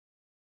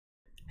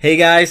Hey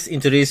guys,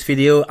 in today's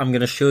video I'm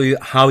gonna show you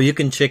how you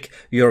can check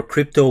your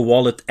crypto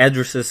wallet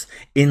addresses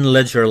in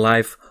Ledger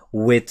Live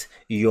with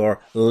your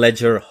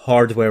Ledger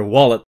hardware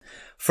wallet.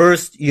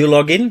 First, you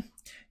log in,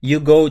 you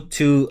go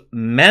to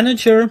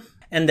Manager,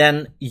 and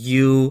then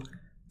you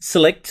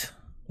select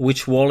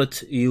which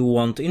wallet you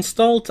want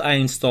installed. I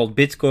installed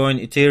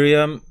Bitcoin,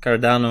 Ethereum,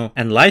 Cardano,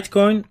 and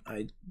Litecoin.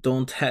 I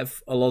don't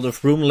have a lot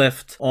of room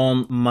left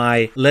on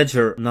my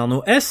Ledger Nano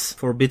S.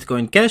 For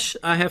Bitcoin Cash,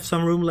 I have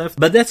some room left,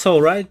 but that's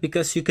alright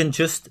because you can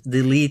just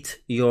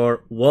delete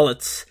your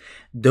wallets.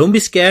 Don't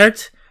be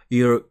scared,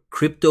 your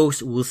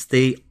cryptos will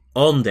stay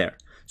on there.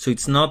 So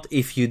it's not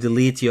if you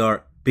delete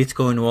your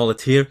Bitcoin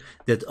wallet here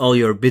that all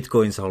your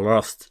Bitcoins are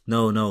lost.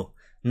 No,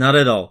 not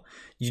at all.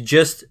 You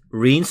just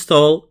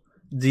reinstall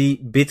the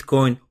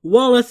Bitcoin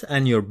wallet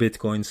and your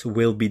Bitcoins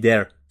will be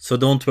there. So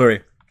don't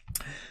worry.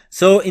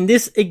 So in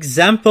this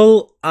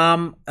example,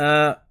 I'm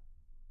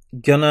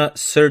gonna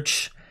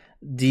search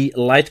the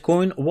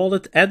Litecoin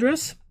wallet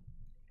address.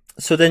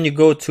 So then you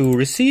go to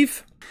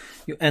receive,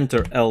 you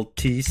enter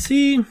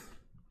LTC,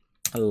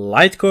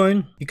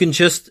 Litecoin. You can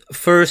just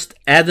first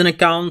add an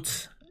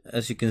account.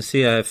 As you can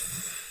see, I have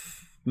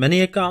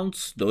many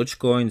accounts,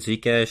 Dogecoin,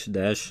 Zcash,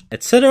 Dash,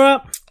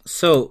 etc.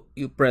 So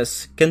you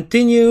press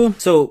continue.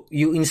 So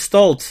you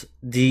installed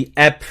the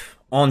app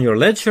on your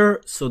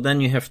Ledger. So then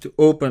you have to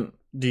open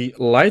the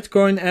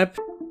Litecoin app.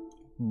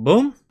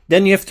 Boom.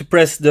 Then you have to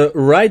press the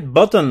right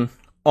button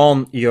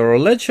on your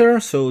Ledger.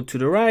 So to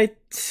the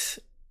right,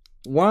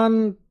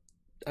 1,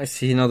 I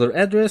see another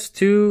address,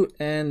 2,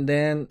 and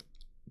then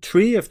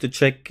 3. You have to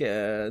check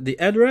the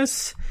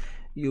address.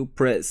 You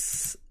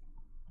press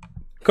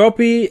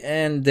copy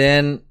and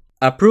then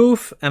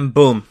approve, and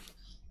boom,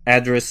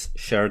 address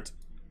shared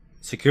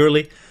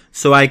securely.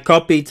 So I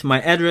copied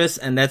my address,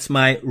 and that's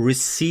my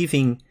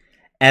receiving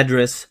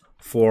address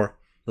for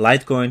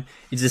Litecoin.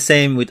 It's the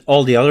same with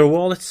all the other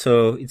wallets,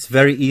 so it's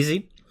very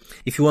easy.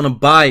 If you want to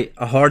buy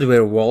a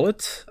hardware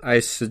wallet, I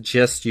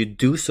suggest you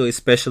do so,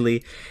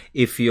 especially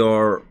if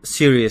you're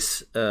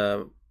serious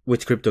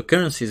with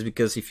cryptocurrencies,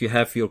 because if you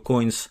have your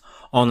coins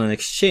on an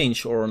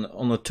exchange or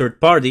on a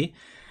third party,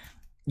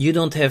 you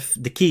don't have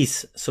the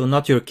keys. So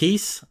not your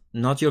keys,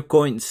 not your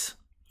coins.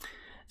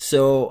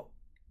 So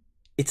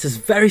it's a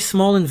very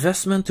small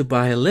investment to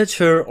buy a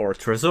Ledger or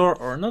Trezor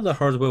or another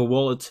hardware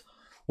wallet,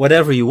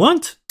 whatever you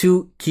want,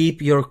 to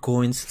keep your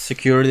coins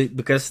securely,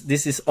 because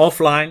this is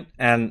offline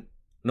and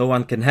no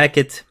one can hack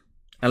it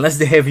unless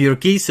they have your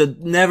keys. So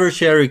never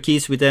share your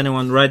keys with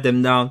anyone, write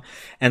them down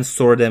and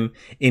store them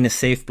in a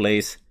safe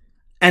place.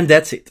 And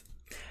that's it.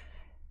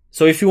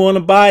 So if you want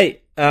to buy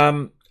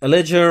a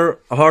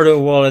Ledger, a hardware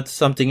wallet,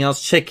 something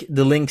else, check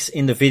the links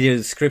in the video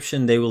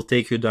description. They will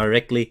take you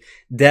directly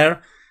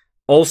there.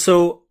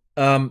 Also,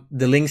 the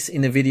links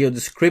in the video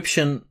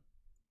description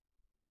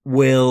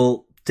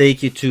will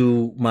take you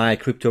to my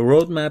crypto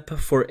roadmap.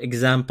 For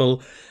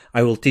example,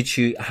 I will teach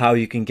you how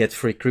you can get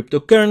free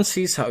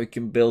cryptocurrencies, how you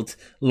can build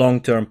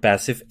long-term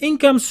passive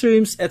income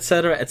streams,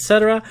 etc.,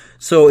 etc.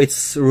 So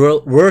it's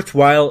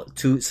worthwhile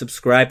to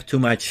subscribe to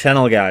my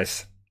channel,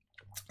 guys.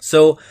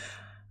 So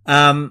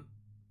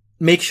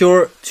make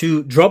sure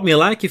to drop me a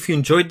like if you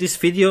enjoyed this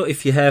video.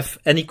 If you have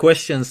any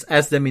questions,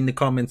 ask them in the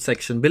comment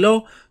section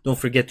below. Don't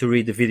forget to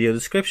read the video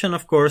description,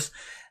 of course.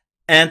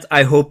 And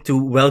I hope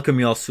to welcome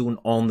you all soon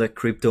on the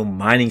crypto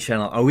mining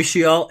channel. I wish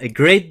you all a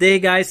great day,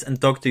 guys, and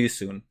talk to you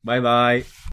soon. Bye bye.